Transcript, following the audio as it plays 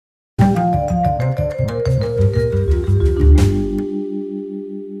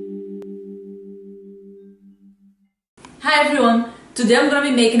Today I'm gonna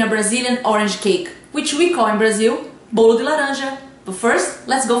be making a Brazilian orange cake, which we call in Brazil Bolo de Laranja. But first,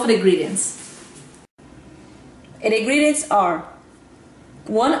 let's go for the ingredients. And the ingredients are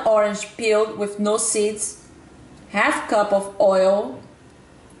 1 orange peeled with no seeds, half cup of oil,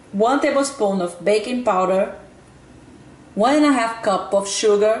 1 tablespoon of baking powder, 1.5 cup of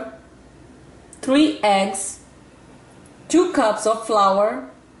sugar, 3 eggs, 2 cups of flour,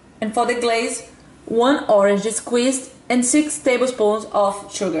 and for the glaze, 1 orange squeezed and 6 tablespoons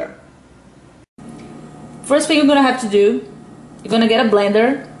of sugar. First thing you're gonna have to do, you're gonna get a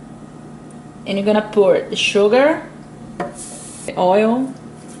blender and you're gonna pour the sugar, the oil,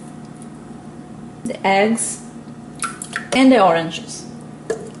 the eggs, and the oranges.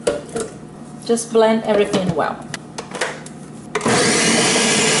 Just blend everything well.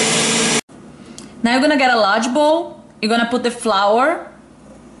 Now you're gonna get a large bowl, you're gonna put the flour,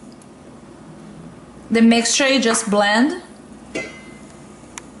 the mixture you just blend,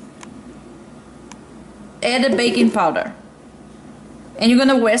 add the baking powder, and you're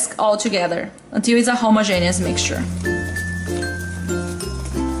gonna whisk all together until it's a homogeneous mixture.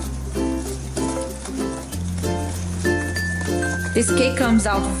 This cake comes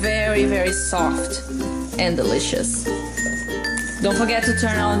out very, very soft and delicious. Don't forget to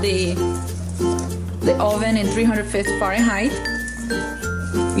turn on the oven in 350 Fahrenheit.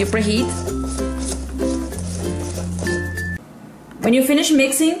 You preheat. When you finish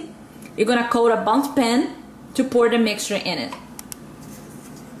mixing, you're gonna coat a bundt pan to pour the mixture in it.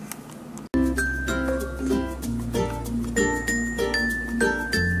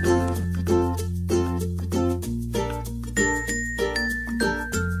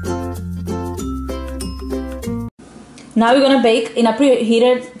 Now we're gonna bake in a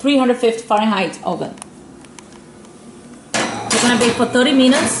preheated 350 Fahrenheit oven. We're gonna bake for 30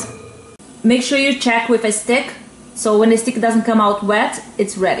 minutes. Make sure you check with a stick, so when the stick doesn't come out wet,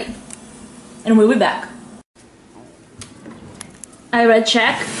 it's ready. And we'll be back. I already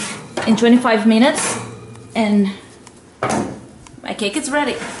checked in 25 minutes and my cake is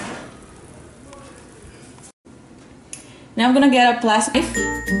ready. Now I'm gonna get a plastic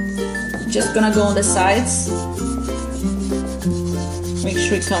knife. Just gonna go on the sides. Make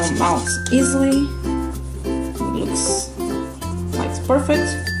sure it comes out easily. It looks like it's perfect.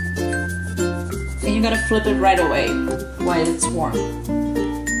 And you gotta flip it right away while it's warm.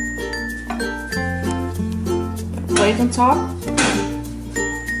 Plate on top.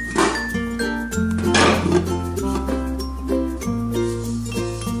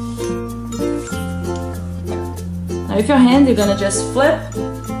 Now with your hand, you're gonna just flip,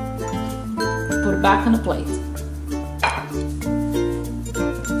 put it back on the plate.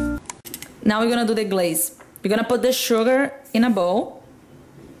 Now we're gonna do the glaze. You're gonna put the sugar in a bowl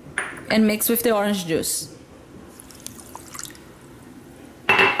and mix with the orange juice.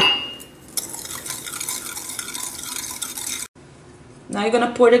 Now you're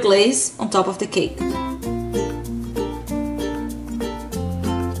gonna pour the glaze on top of the cake.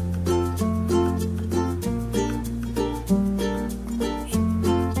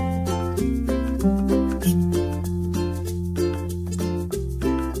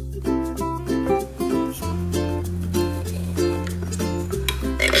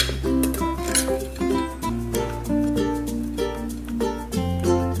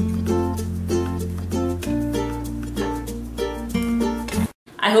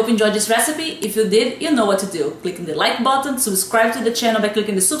 I hope you enjoyed this recipe. If you did, you know what to do. Click on the like button, subscribe to the channel by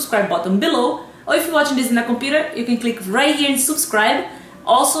clicking the subscribe button below, or if you're watching this in a computer, you can click right here and subscribe.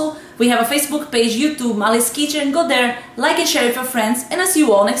 Also, we have a Facebook page, YouTube, Marley's Kitchen. Go there, like and share with your friends, and I'll see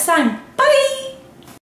you all next time.